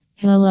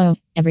Hello,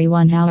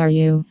 everyone, how are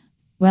you?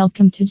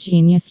 Welcome to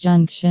Genius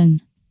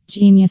Junction.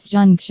 Genius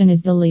Junction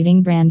is the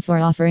leading brand for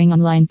offering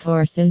online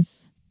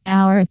courses.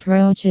 Our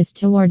approach is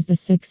towards the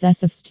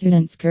success of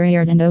students'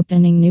 careers and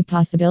opening new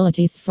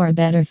possibilities for a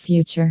better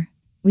future.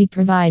 We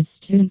provide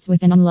students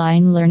with an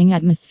online learning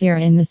atmosphere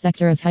in the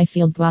sector of high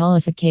field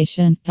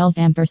qualification, health,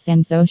 and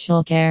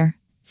social care.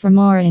 For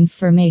more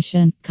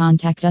information,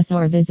 contact us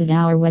or visit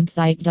our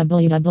website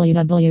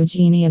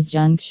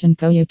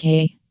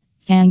www.geniusjunction.co.uk.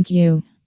 Thank you.